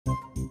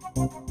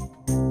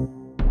I'm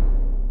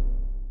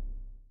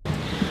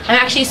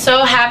actually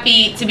so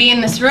happy to be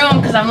in this room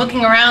because I'm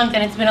looking around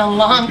and it's been a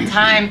long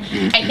time.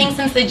 I think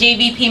since the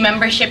JVP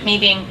membership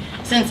meeting,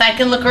 since I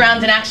can look around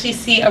and actually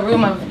see a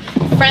room of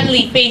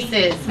friendly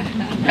faces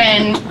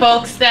and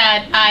folks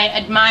that I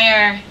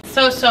admire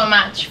so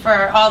much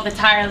for all the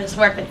tireless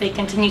work that they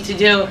continue to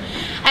do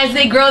as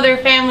they grow their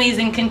families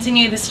and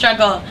continue the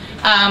struggle.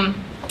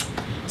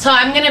 So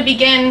I'm going to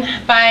begin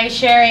by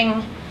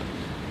sharing,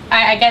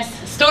 I guess,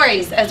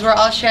 stories, as we're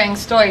all sharing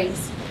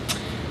stories.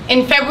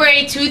 In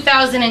February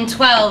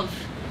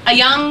 2012, a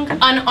young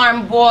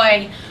unarmed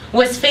boy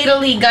was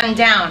fatally gunned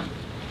down.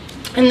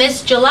 And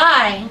this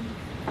July,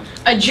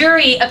 a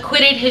jury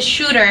acquitted his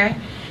shooter,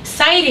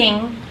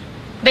 citing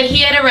that he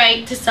had a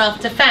right to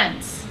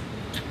self-defense.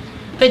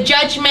 The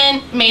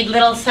judgment made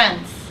little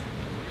sense.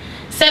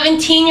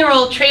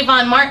 17-year-old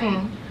Trayvon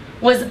Martin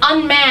was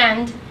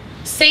unmanned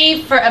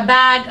save for a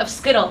bag of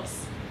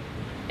Skittles,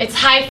 its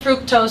high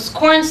fructose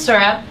corn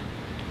syrup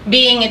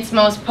being its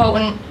most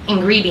potent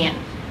ingredient.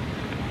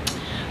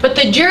 But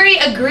the jury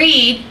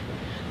agreed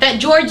that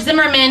George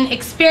Zimmerman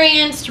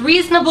experienced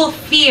reasonable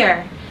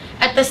fear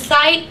at the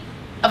sight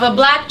of a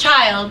black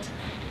child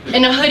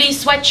in a hoodie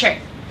sweatshirt.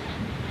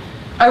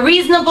 A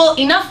reasonable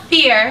enough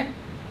fear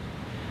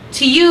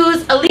to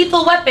use a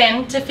lethal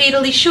weapon to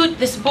fatally shoot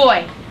this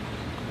boy.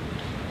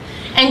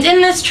 And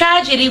in this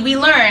tragedy, we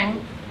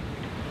learn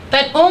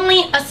that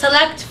only a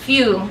select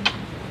few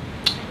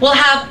will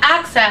have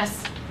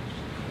access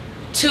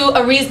to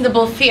a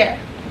reasonable fear.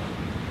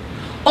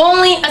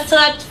 Only a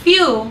select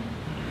few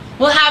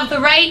will have the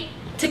right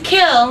to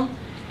kill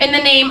in the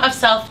name of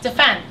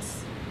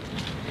self-defense.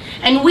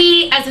 And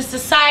we as a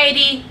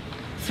society,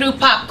 through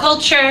pop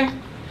culture,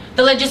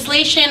 the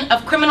legislation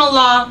of criminal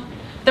law,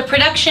 the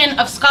production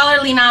of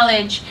scholarly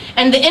knowledge,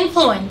 and the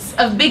influence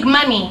of big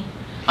money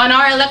on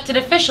our elected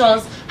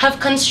officials, have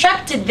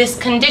constructed this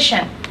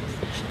condition,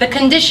 the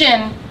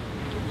condition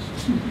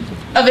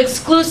of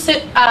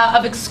exclusive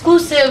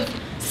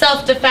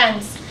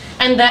self-defense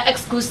and the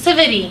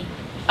exclusivity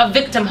of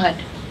victimhood.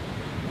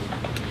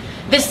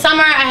 This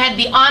summer, I had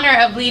the honor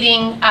of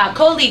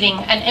co-leading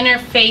an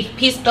interfaith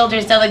Peace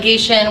Builders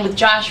delegation with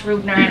Josh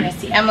Rubner, and I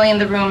see Emily in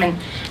the room, and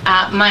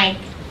Mike,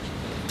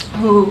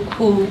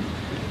 who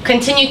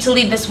continue to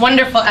lead this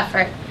wonderful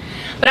effort.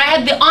 But I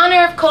had the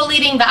honor of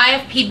co-leading the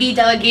IFPB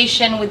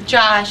delegation with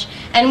Josh,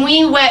 and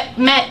we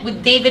met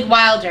with David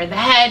Wilder, the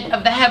head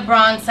of the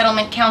Hebron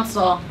Settlement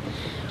Council,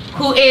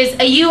 who is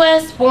a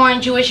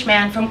US-born Jewish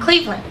man from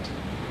Cleveland.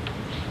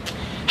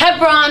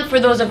 Hebron,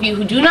 for those of you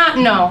who do not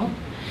know,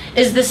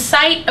 is the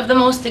site of the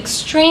most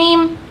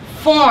extreme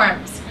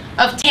forms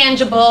of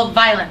tangible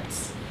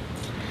violence.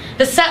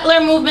 The settler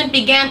movement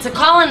began to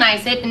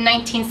colonize it in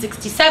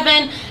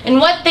 1967 in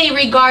what they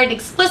regard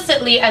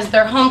explicitly as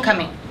their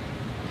homecoming.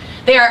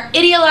 They are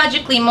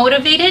ideologically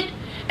motivated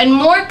and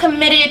more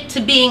committed to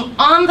being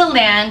on the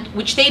land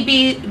which they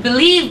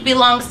believe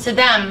belongs to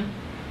them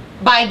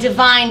by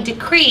divine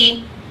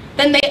decree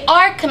than they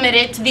are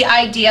committed to the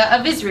idea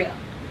of Israel.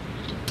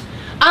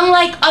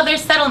 Unlike other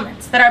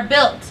settlements that are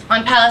built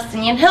on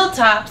Palestinian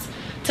hilltops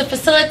to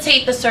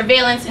facilitate the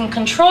surveillance and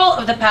control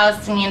of the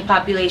Palestinian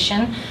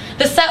population,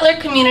 the settler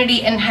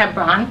community in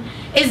Hebron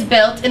is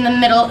built in the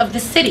middle of the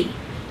city.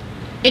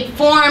 It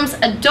forms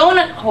a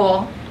donut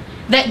hole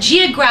that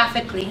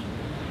geographically,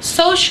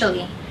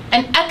 socially,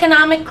 and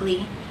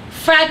economically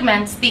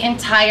fragments the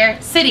entire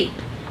city.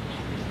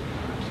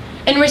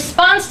 In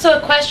response to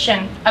a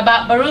question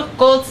about Baruch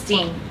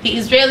Goldstein, the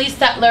Israeli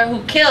settler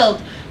who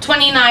killed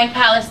 29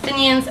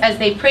 Palestinians as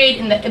they prayed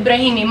in the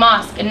Ibrahimi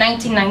Mosque in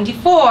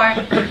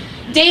 1994,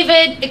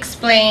 David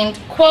explained,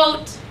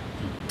 quote,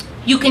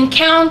 "You can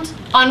count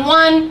on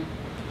one,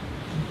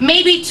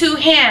 maybe two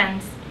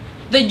hands,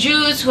 the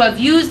Jews who have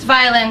used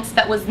violence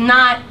that was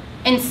not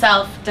in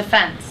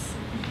self-defense."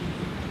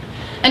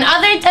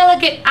 Another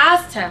delegate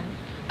asked him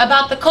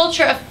about the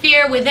culture of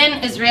fear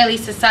within Israeli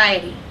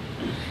society.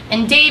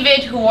 And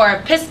David, who wore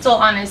a pistol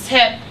on his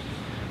hip,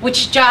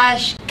 which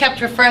Josh kept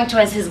referring to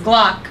as his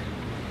Glock,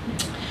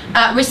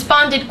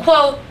 responded,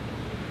 quote,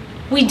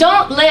 "We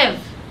don't live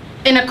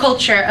in a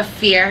culture of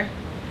fear.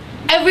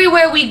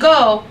 Everywhere we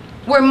go,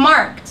 we're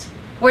marked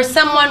where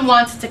someone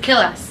wants to kill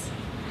us.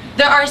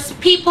 There are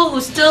people who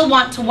still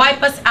want to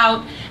wipe us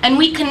out, and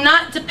we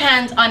cannot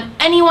depend on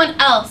anyone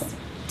else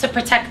to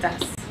protect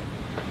us."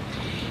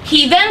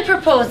 He then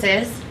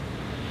proposes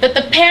that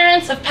the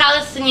parents of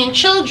Palestinian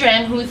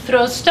children who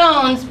throw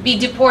stones be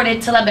deported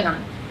to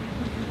Lebanon.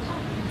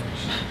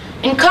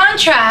 In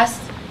contrast,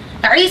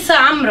 Isa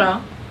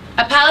Amro,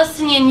 a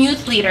Palestinian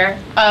youth leader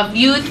of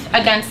Youth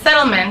Against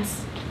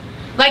Settlements,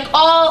 like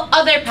all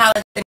other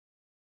Palestinians,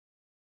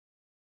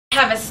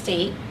 have a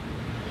state,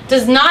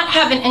 does not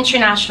have an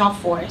international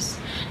force,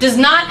 does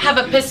not have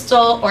a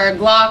pistol or a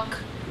Glock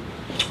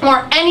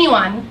or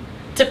anyone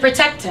to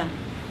protect him.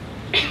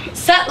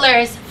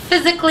 Settlers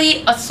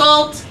physically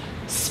assault,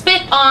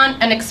 spit on,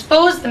 and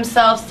expose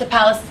themselves to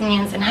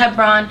Palestinians in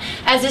Hebron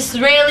as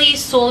Israeli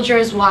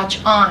soldiers watch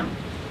on.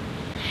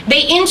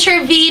 They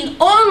intervene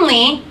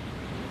only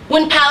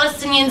when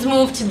Palestinians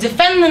move to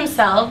defend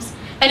themselves,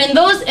 and in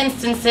those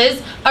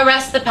instances,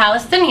 arrest the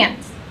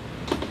Palestinians.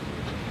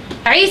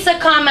 Isa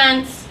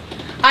comments,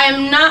 I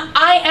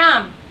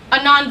am a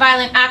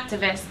nonviolent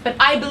activist, but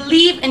I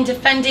believe in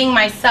defending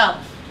myself.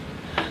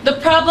 The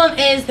problem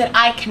is that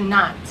I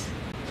cannot.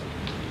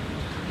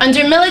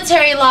 Under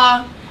military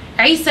law,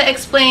 Isa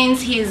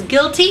explains he is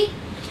guilty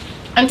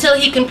until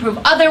he can prove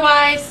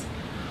otherwise,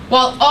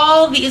 while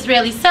all the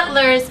Israeli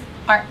settlers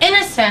are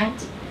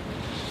innocent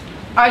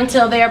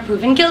until they are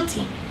proven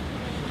guilty.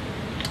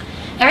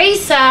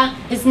 Isa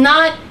is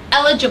not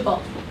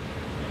eligible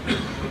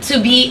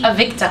to be a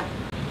victim,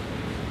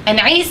 and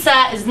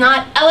Isa is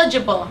not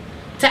eligible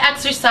to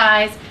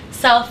exercise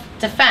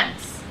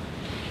self-defense.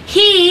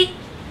 He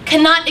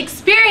cannot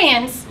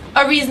experience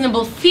a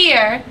reasonable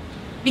fear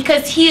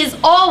because he is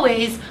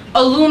always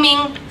a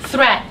looming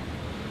threat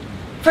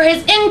for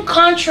his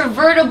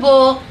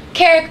incontrovertible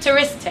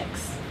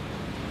characteristics.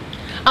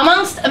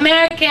 Amongst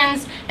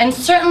Americans, and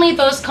certainly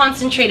those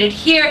concentrated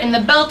here in the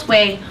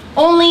Beltway,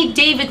 only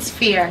David's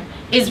fear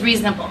is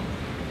reasonable.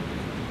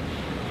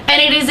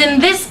 And it is in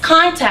this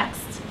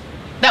context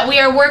that we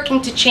are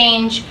working to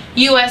change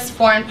U.S.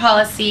 foreign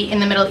policy in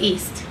the Middle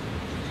East,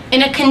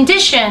 in a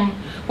condition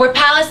where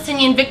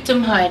Palestinian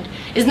victimhood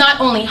is not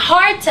only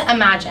hard to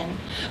imagine,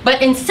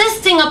 but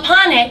insisting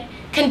upon it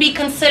can be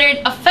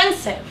considered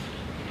offensive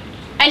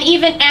and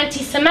even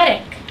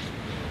anti-Semitic.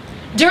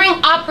 During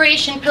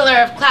Operation Pillar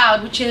of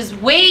Cloud, which is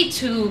way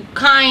too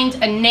kind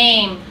a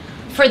name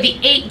for the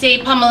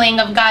 8-day pummeling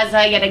of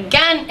Gaza yet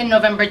again in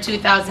November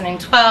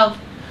 2012,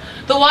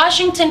 the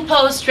Washington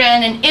Post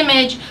ran an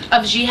image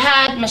of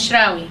Jihad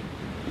Mashrawi,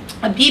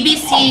 a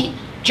BBC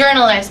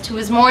journalist who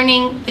was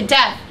mourning the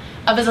death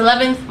of his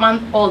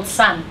 11-month-old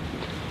son,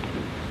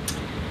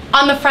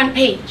 on the front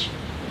page.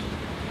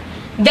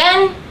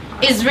 Then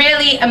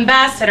Israeli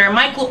ambassador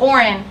Michael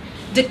Oren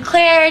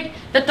declared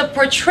that the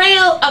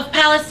portrayal of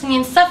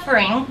Palestinian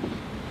suffering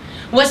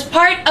was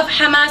part of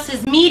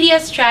Hamas's media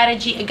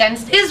strategy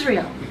against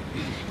Israel,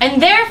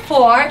 and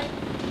therefore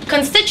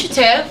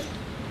constitutive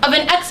of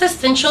an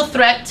existential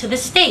threat to the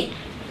state.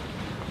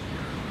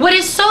 What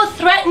is so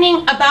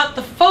threatening about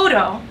the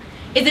photo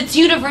is its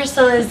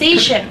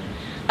universalization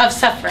of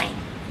suffering.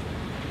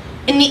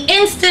 In the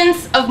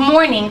instance of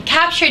mourning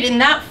captured in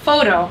that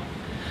photo,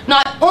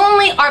 not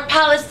only are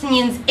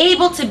Palestinians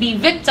able to be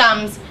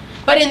victims,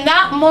 but in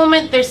that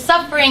moment their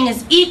suffering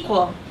is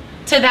equal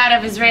to that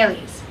of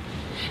Israelis.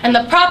 And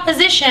the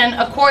proposition,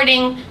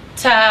 according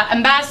to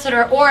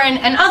Ambassador Oren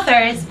and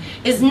others,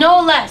 is no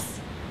less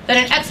than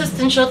an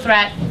existential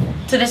threat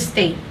to the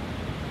state.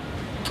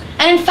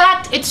 And in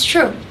fact, it's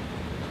true.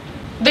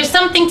 There's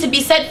something to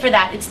be said for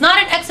that. It's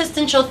not an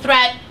existential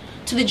threat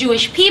to the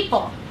Jewish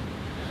people,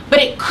 but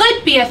it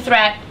could be a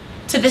threat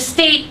to the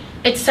state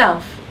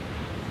itself,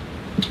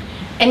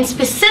 and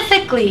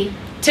specifically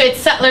to its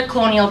settler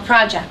colonial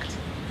project,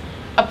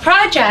 a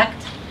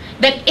project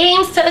that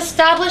aims to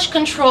establish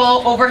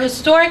control over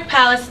historic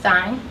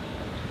Palestine,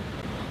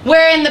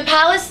 wherein the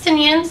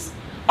Palestinians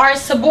are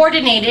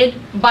subordinated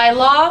by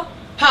law,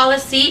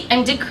 policy,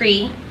 and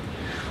decree,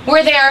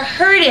 where they are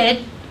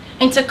herded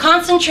into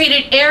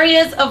concentrated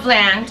areas of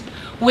land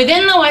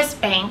within the West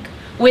Bank,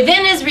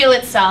 within Israel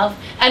itself,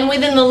 and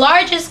within the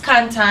largest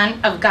canton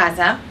of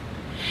Gaza,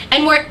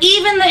 and where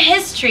even the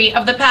history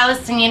of the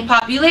Palestinian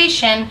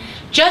population,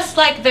 just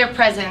like their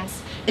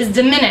presence, is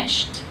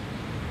diminished.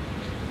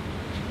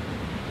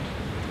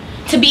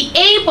 To be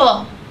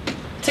able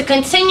to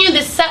continue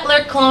the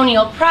settler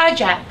colonial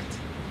project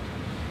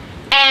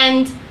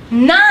and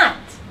not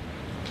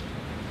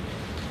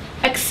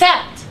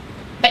accept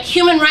that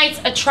human rights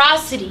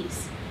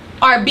atrocities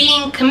are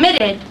being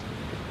committed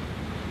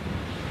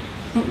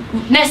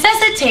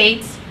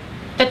necessitates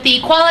that the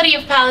equality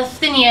of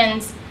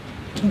Palestinians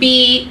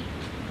be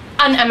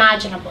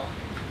unimaginable.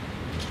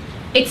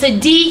 It's a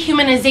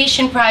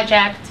dehumanization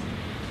project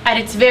at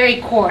its very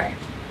core.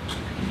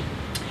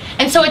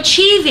 And so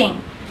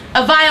achieving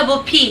a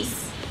viable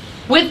peace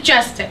with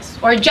justice,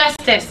 or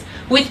justice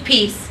with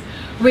peace,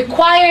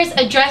 requires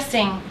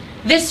addressing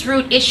this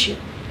root issue,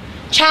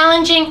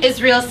 challenging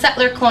Israel's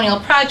settler colonial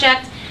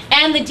project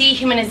and the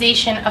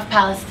dehumanization of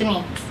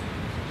Palestinians.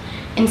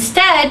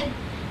 Instead,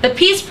 the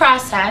peace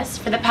process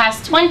for the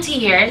past 20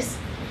 years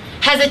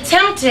has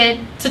attempted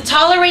to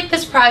tolerate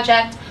this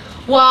project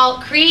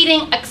while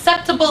creating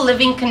acceptable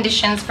living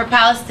conditions for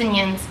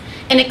Palestinians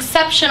in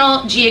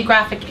exceptional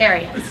geographic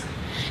areas.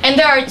 And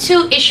there are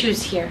two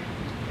issues here.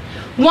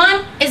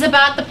 One is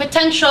about the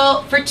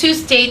potential for two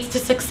states to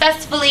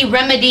successfully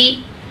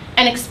remedy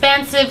an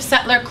expansive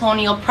settler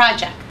colonial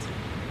project.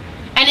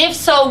 And if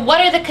so,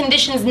 what are the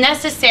conditions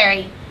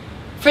necessary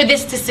for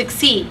this to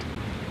succeed?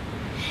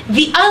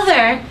 The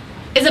other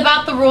is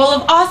about the role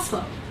of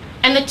Oslo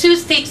and the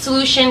two-state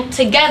solution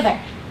together,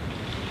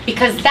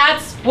 because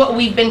that's what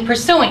we've been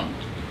pursuing.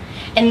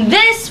 And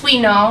this,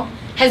 we know,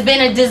 has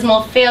been a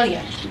dismal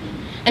failure.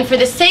 And for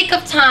the sake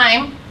of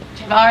time,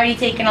 which I've already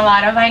taken a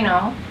lot of, I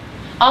know,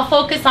 I'll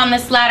focus on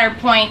this latter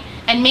point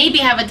and maybe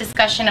have a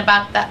discussion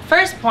about that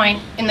first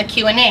point in the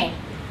Q&A.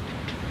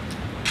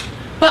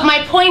 But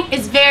my point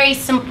is very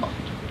simple.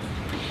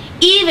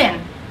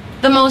 Even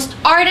the most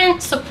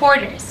ardent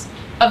supporters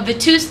of the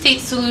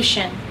two-state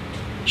solution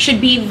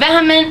should be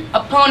vehement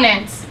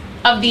opponents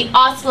of the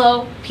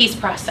Oslo peace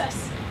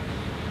process.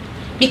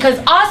 Because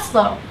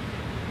Oslo,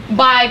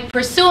 by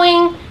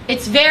pursuing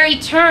its very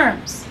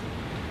terms,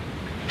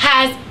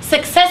 has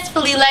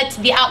successfully led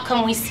to the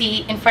outcome we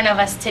see in front of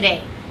us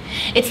today.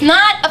 It's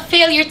not a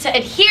failure to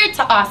adhere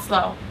to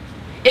Oslo.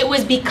 It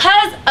was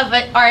because of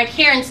our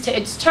adherence to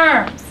its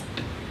terms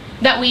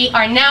that we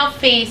are now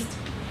faced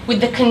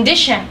with the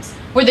conditions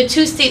where the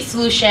two-state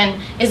solution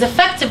is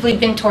effectively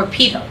been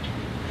torpedoed.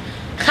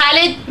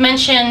 Khalid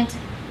mentioned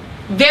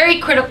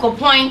very critical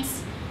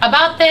points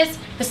about this.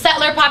 The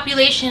settler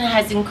population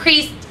has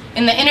increased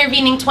in the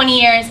intervening 20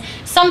 years,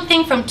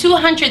 something from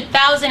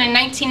 200,000 in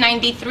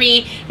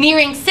 1993,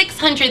 nearing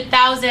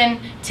 600,000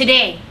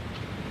 today.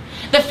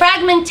 The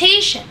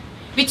fragmentation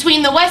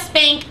between the West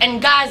Bank and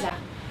Gaza,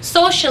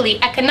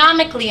 socially,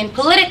 economically, and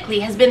politically,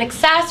 has been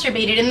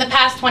exacerbated in the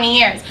past 20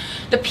 years.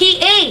 The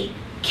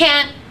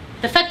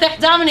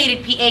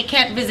Fatah-dominated PA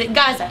can't visit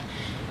Gaza.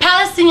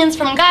 Palestinians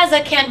from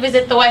Gaza can't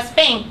visit the West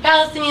Bank.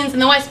 Palestinians in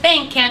the West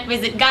Bank can't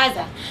visit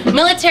Gaza.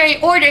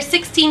 Military Order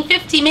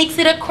 1650 makes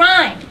it a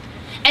crime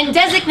and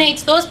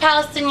designates those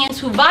Palestinians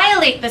who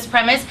violate this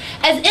premise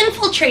as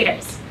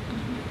infiltrators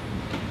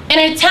in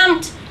an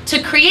attempt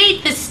to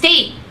create this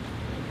state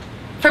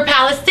for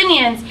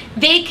Palestinians.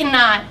 They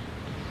cannot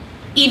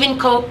even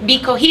be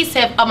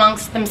cohesive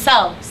amongst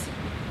themselves.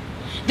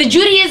 The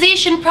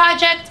Judaization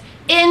project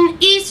in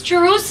East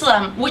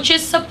Jerusalem, which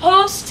is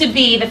supposed to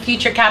be the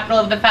future capital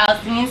of the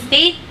Palestinian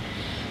state,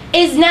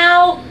 is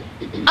now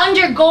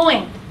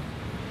undergoing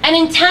an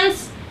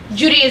intense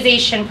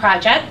Judaization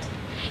project.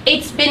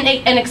 It's been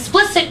an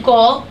explicit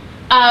goal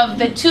of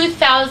the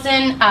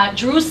 2000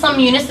 Jerusalem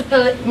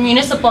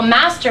Municipal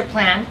Master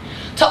Plan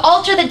to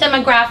alter the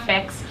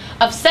demographics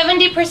of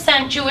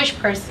 70% Jewish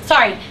persons,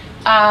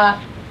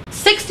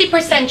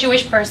 60%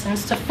 Jewish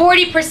persons to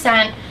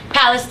 40%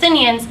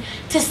 Palestinians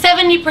to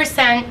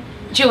 70%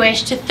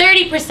 Jewish to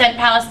 30%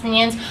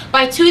 Palestinians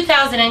by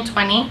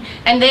 2020,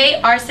 and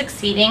they are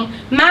succeeding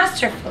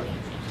masterfully.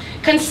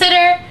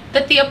 Consider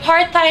that the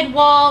apartheid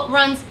wall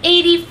runs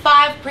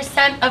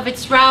 85% of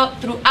its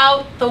route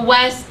throughout the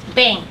West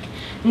Bank,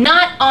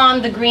 not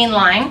on the Green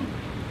Line,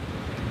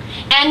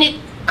 and it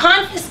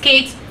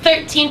confiscates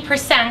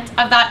 13%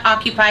 of that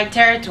occupied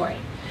territory.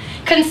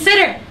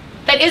 Consider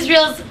that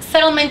Israel's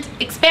settlement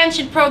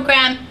expansion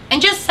program,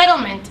 and just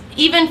settlement,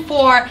 even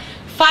for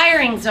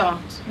firing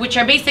zones, which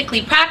are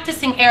basically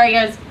practicing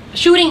areas,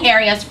 shooting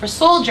areas for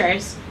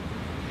soldiers,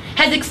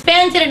 has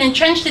expanded and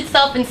entrenched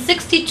itself in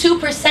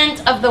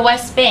 62% of the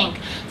West Bank.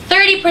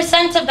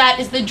 30% of that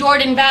is the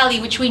Jordan Valley,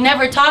 which we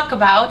never talk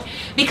about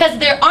because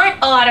there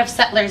aren't a lot of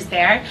settlers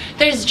there.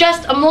 There's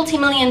just a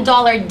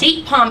multi-million-dollar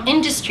date palm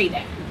industry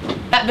there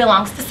that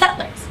belongs to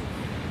settlers.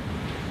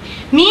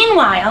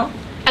 Meanwhile,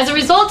 as a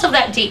result of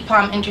that date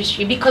palm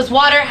industry, because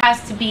water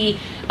has to be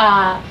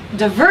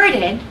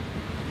diverted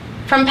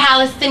from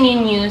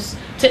Palestinian use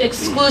to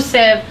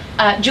exclusive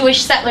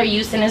Jewish settler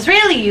use and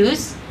Israeli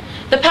use,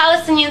 the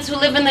Palestinians who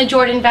live in the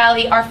Jordan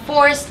Valley are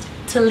forced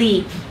to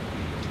leave.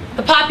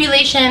 The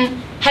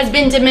population has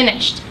been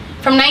diminished.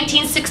 From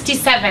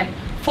 1967,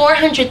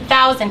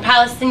 400,000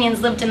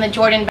 Palestinians lived in the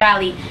Jordan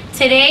Valley.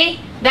 Today,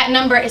 that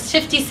number is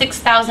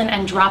 56,000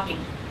 and dropping.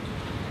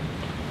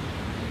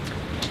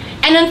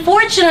 And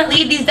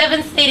unfortunately, these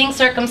devastating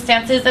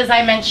circumstances, as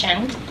I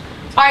mentioned,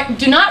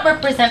 do not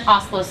represent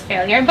Oslo's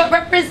failure, but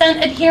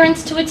represent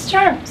adherence to its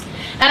terms.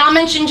 And I'll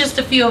mention just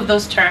a few of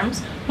those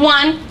terms.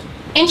 One,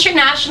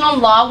 international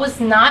law was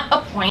not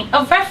a point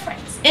of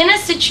reference. In a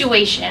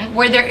situation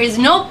where there is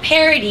no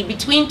parity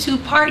between two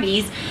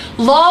parties,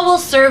 law will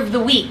serve the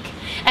weak.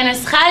 And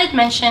as Khalid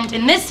mentioned,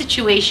 in this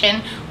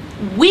situation,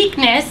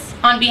 weakness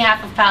on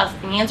behalf of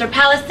Palestinians, or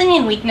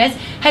Palestinian weakness,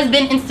 has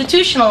been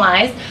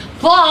institutionalized.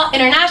 Law,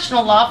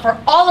 international law, for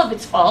all of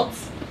its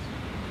faults,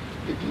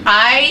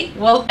 I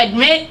will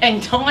admit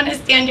and don't want to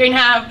stand here and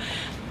have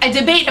a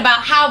debate about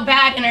how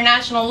bad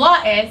international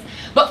law is,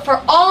 but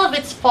for all of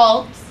its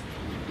faults,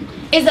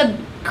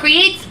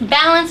 creates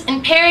balance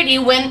and parity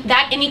when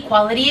that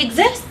inequality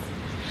exists.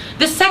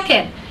 The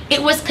second,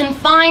 it was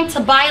confined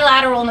to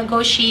bilateral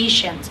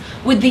negotiations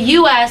with the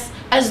US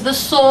as the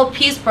sole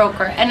peace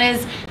broker. And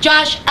as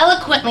Josh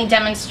eloquently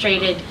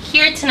demonstrated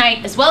here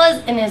tonight, as well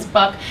as in his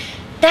book,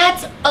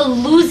 that's a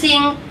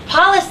losing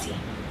policy.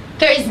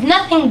 There is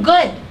nothing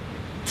good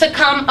to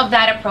come of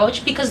that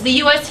approach because the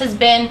US has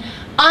been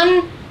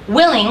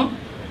unwilling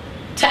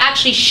to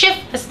actually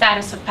shift the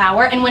status of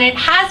power, and when it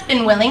has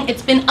been willing,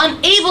 it's been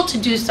unable to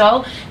do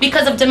so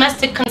because of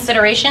domestic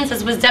considerations,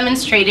 as was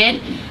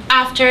demonstrated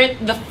after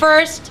the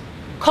first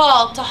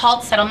call to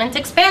halt settlement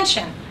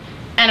expansion,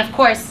 and of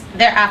course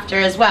thereafter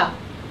as well.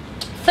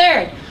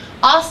 Third,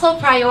 Oslo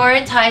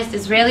prioritized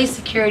Israeli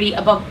security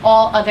above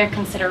all other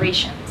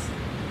considerations.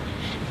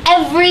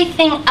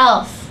 Everything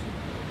else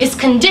is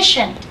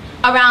conditioned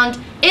around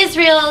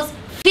Israel's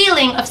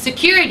feeling of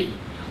security,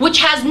 which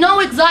has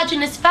no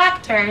exogenous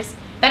factors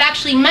that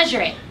actually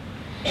measure it.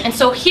 And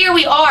so here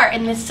we are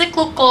in this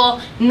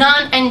cyclical,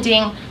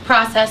 non-ending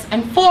process.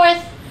 And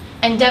fourth,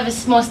 and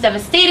most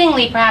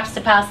devastatingly perhaps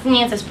to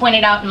Palestinians, as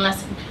pointed out in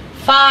lesson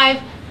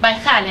 5 by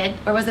Khaled,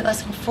 or was it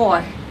lesson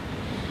 4?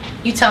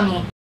 You tell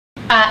me.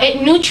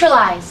 It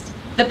neutralized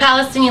the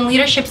Palestinian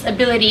leadership's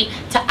ability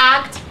to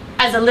act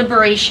as a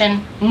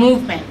liberation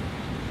movement,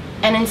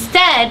 and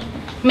instead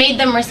made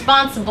them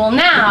responsible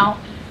now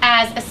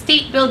as a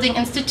state-building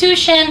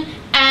institution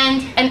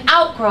and an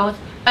outgrowth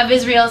of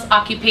Israel's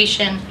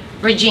occupation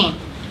regime.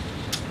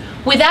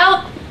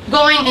 Without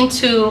going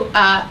into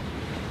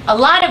a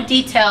lot of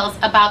details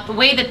about the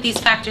way that these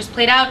factors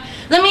played out,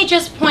 let me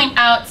just point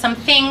out some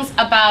things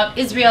about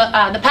Israel,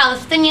 the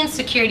Palestinian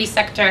security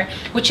sector,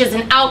 which is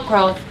an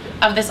outgrowth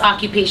of this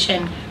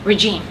occupation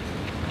regime.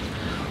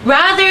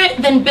 Rather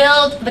than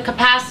build the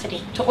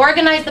capacity to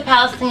organize the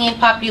Palestinian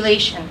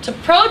population to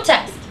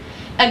protest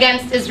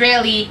against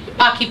Israeli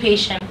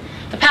occupation,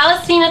 the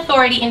Palestinian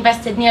Authority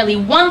invested nearly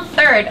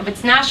 1/3 of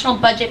its national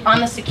budget on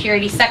the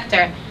security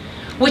sector,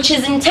 which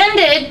is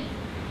intended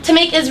to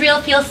make Israel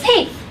feel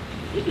safe.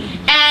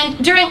 And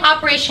during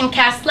Operation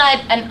Cast Lead,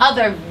 and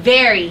other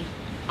very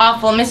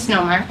awful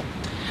misnomer,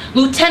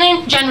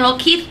 Lieutenant General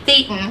Keith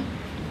Dayton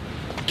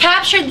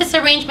captured this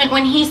arrangement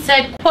when he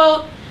said,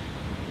 quote,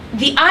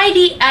 "The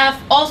IDF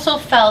also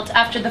felt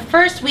after the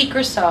first week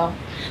or so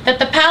that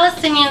the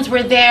Palestinians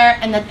were there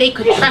and that they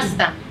could trust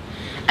them.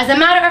 As a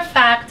matter of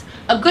fact,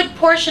 a good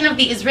portion of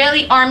the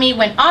Israeli army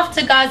went off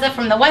to Gaza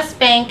from the West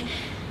Bank,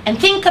 and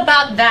think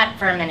about that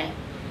for a minute.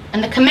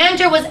 And the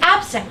commander was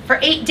absent for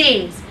 8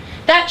 days.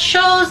 That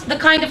shows the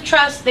kind of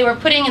trust they were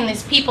putting in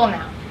these people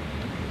now."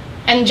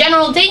 And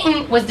General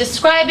Dayton was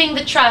describing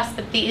the trust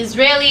that the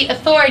Israeli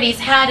authorities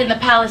had in the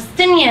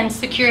Palestinian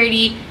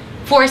security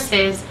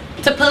forces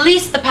to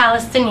police the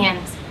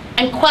Palestinians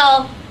and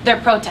quell their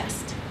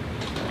protest.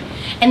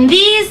 And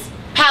these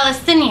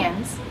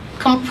Palestinians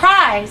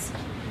comprise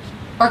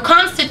or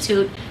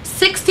constitute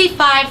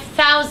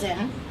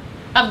 65,000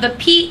 of the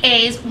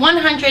PA's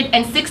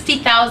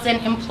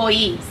 160,000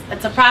 employees.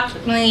 That's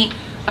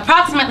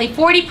approximately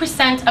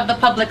 40% of the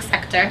public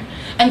sector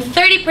and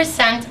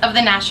 30% of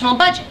the national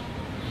budget.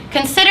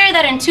 Consider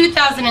that in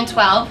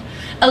 2012,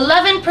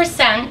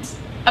 11%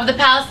 of the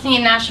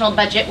Palestinian national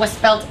budget was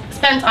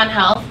spent on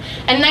health,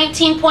 and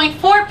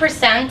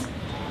 19.4%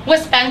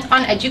 was spent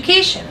on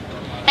education.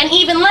 And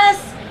even less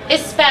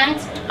is spent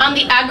on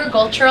the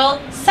agricultural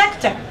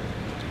sector.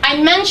 I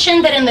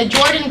mentioned that in the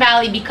Jordan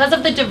Valley, because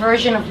of the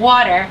diversion of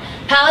water,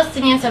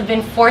 Palestinians have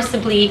been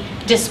forcibly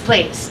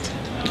displaced.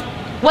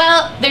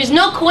 Well, there's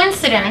no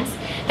coincidence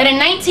that in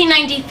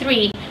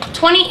 1993,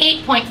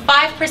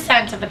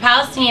 28.5% of the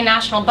Palestinian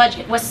national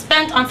budget was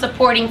spent on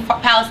supporting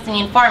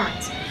Palestinian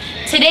farmers.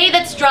 Today,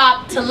 that's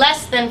dropped to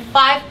less than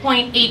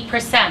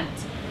 5.8%.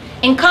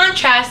 In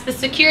contrast, the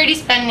security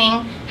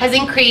spending has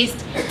increased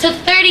to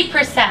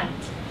 30%.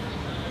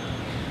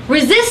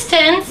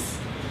 Resistance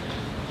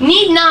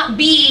need not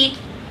be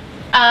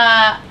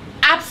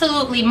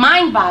absolutely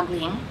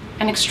mind-boggling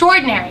and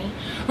extraordinary.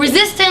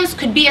 Resistance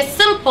could be as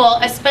simple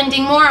as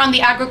spending more on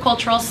the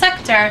agricultural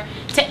sector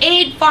to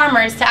aid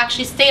farmers to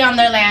actually stay on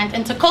their land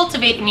and to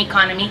cultivate an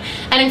economy.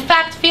 And in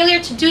fact, failure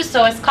to do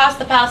so has cost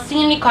the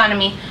Palestinian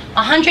economy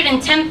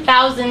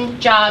 110,000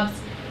 jobs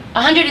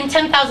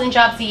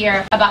a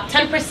year, about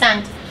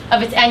 10%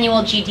 of its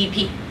annual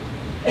GDP.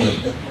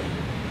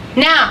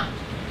 Now,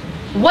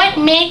 what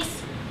makes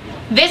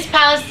this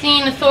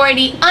Palestinian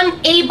Authority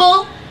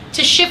unable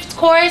to shift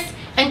course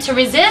and to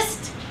resist?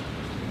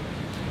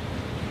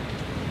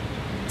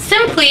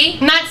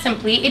 Not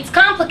simply, it's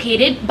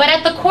complicated, but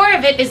at the core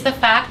of it is the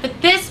fact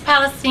that this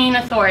Palestinian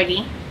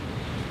Authority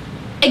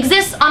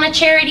exists on a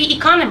charity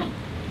economy.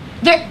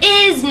 There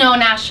is no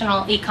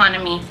national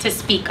economy to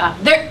speak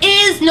of. There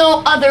is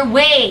no other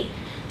way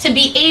to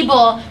be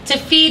able to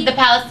feed the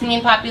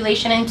Palestinian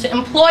population and to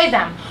employ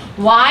them.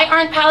 Why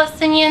aren't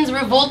Palestinians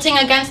revolting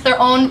against their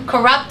own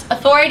corrupt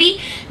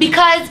authority?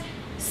 Because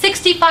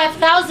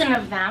 65,000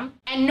 of them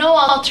and no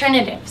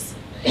alternatives.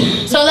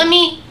 So let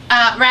me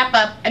wrap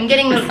up. I'm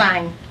getting the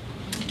sign.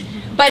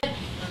 But,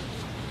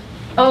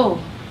 oh,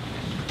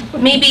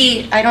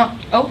 maybe I don't,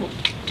 oh,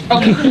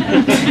 okay.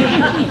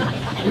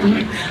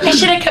 I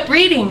should have kept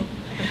reading.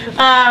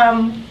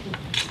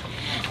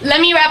 Let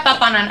me wrap up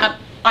on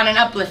an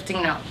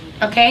uplifting note,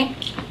 okay?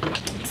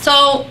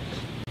 So,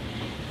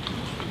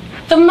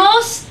 the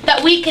most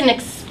that we can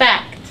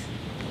expect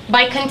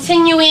by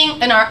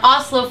continuing in our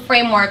Oslo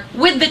framework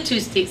with the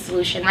two-state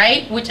solution,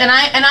 right? And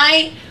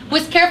I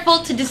was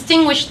careful to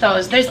distinguish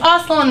those. There's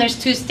Oslo and there's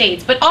two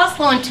states, but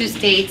Oslo and two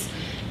states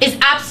is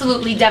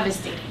absolutely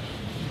devastating.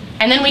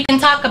 And then we can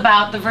talk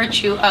about the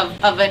virtue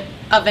of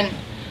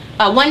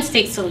a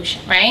one-state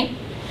solution, right?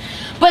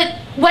 But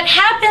what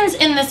happens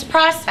in this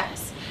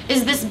process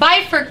is this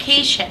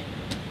bifurcation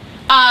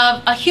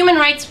of a human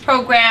rights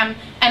program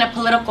and a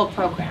political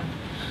program,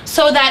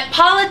 so that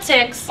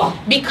politics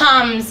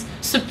becomes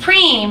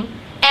supreme.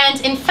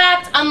 And in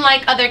fact,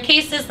 unlike other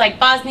cases like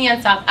Bosnia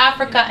and South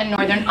Africa and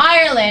Northern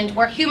Ireland,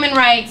 where human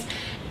rights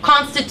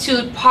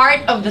constitute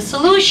part of the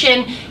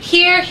solution.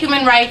 Here,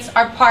 human rights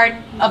are part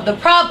of the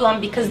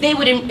problem because they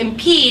would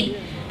impede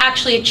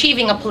actually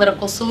achieving a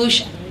political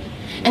solution.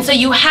 And so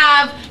you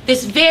have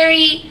this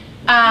very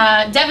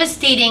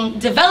devastating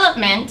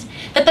development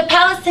that the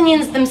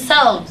Palestinians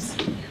themselves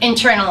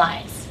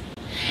internalize.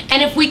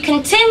 And if we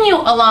continue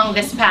along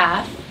this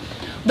path,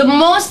 the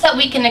most that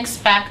we can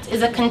expect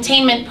is a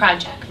containment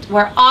project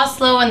where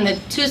Oslo and the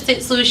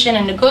two-state solution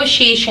and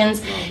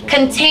negotiations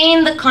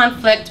contain the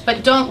conflict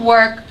but don't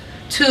work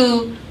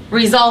to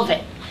resolve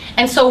it.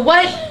 And so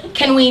what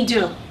can we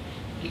do?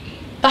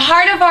 The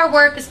heart of our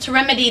work is to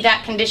remedy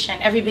that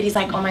condition. Everybody's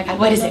like, oh my God,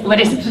 what is it? What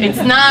is it?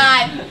 It's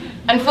not,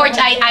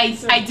 unfortunately,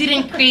 I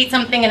didn't create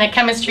something in a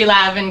chemistry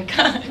lab.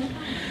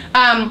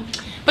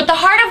 But the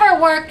heart of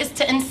our work is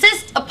to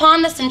insist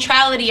upon the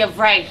centrality of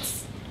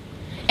rights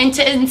and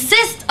to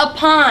insist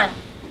upon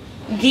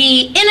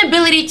the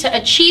inability to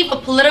achieve a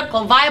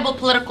viable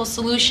political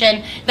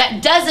solution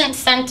that doesn't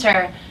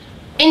center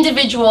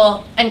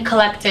individual and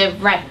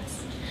collective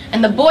rights.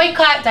 And the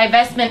boycott,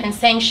 divestment, and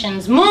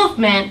sanctions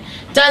movement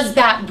does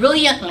that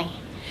brilliantly.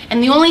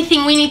 And the only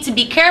thing we need to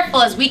be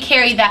careful as we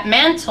carry that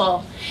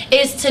mantle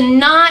is to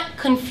not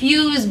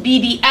confuse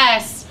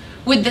BDS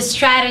with the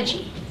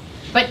strategy,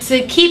 but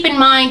to keep in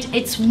mind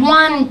it's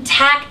one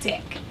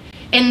tactic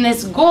in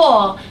this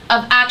goal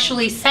of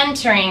actually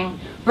centering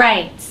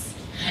rights.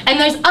 And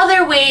there's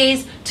other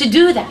ways to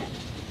do that.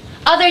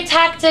 Other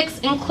tactics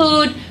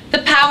include the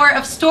power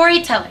of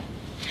storytelling,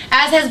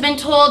 as has been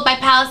told by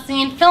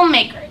Palestinian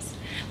filmmakers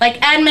like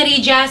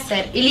Anne-Marie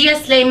Jasser,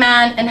 Ilyas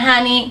Leyman, and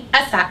Hani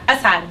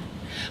Asad,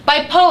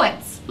 by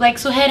poets like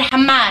Suhair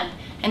Hamad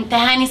and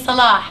Tahani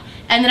Salah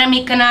and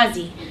Rami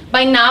Kanazi,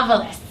 by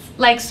novelists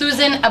like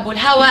Susan Abul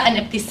Hawa and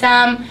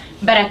Ibtisam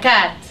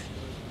Barakat.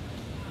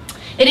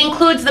 It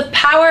includes the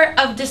power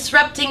of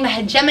disrupting the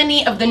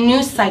hegemony of the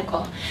news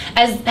cycle,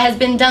 as has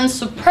been done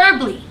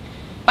superbly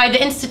by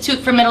the Institute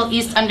for Middle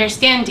East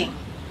Understanding.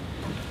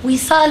 We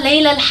saw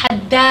Layla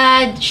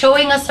Al-Haddad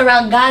showing us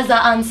around Gaza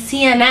on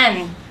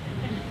CNN.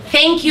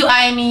 Thank you,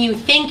 IMEU.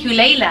 Thank you,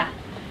 Layla.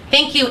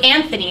 Thank you,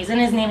 Anthony. Isn't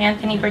his name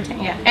Anthony Burton?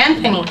 Yeah,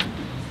 Anthony.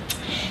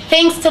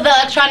 Thanks to the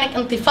Electronic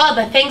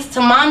Intifada. Thanks to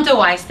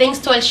Mondowise. Thanks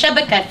to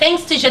Al-Shabaka.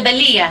 Thanks to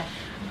Jadaliya.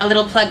 A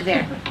little plug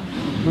there.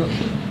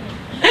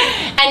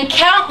 And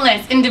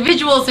countless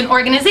individuals and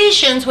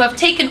organizations who have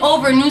taken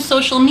over new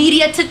social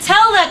media to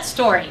tell that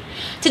story,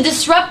 to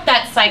disrupt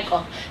that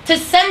cycle, to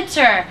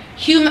center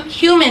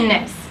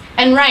humanness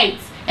and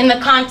rights in the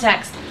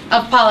context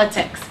of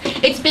politics.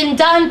 It's been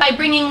done by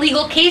bringing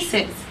legal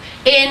cases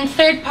in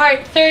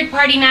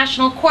third-party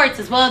national courts,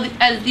 as well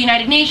as the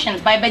United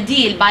Nations, by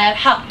Badil, by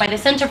Al-Haq, by the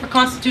Center for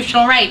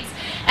Constitutional Rights,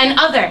 and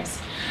others.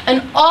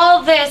 And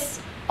all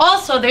this,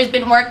 also there's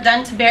been work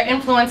done to bear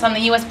influence on the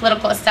US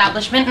political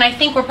establishment, and I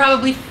think we're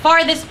probably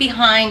farthest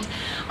behind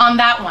on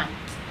that one.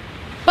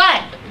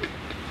 But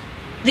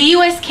the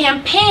US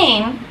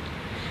campaign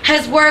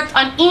has worked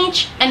on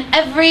each and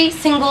every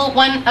single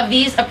one of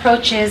these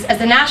approaches as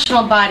a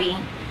national body,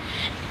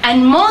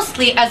 and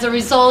mostly as a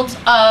result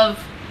of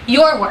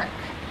your work,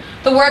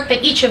 the work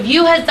that each of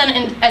you has done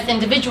as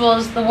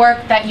individuals, the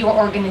work that your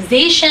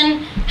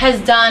organization has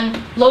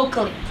done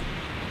locally.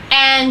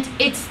 And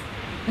it's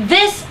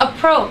this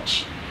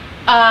approach,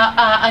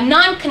 a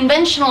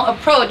non-conventional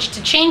approach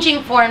to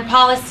changing foreign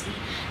policy,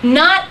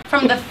 not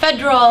from the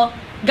federal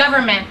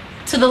government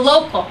to the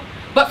local,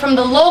 but from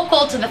the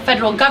local to the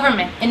federal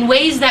government, in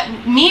ways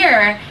that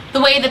mirror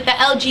the way that the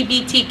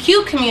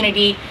LGBTQ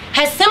community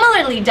has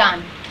similarly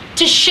done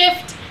to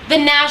shift the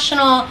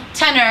national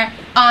tenor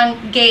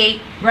on gay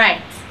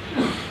rights.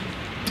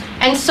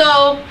 And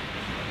so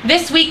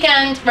this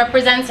weekend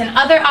represents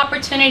another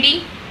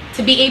opportunity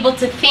to be able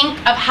to think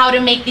of how to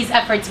make these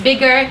efforts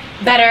bigger,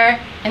 better,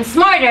 and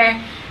smarter,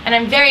 and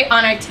I'm very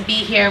honored to be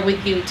here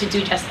with you to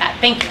do just that.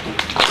 Thank you.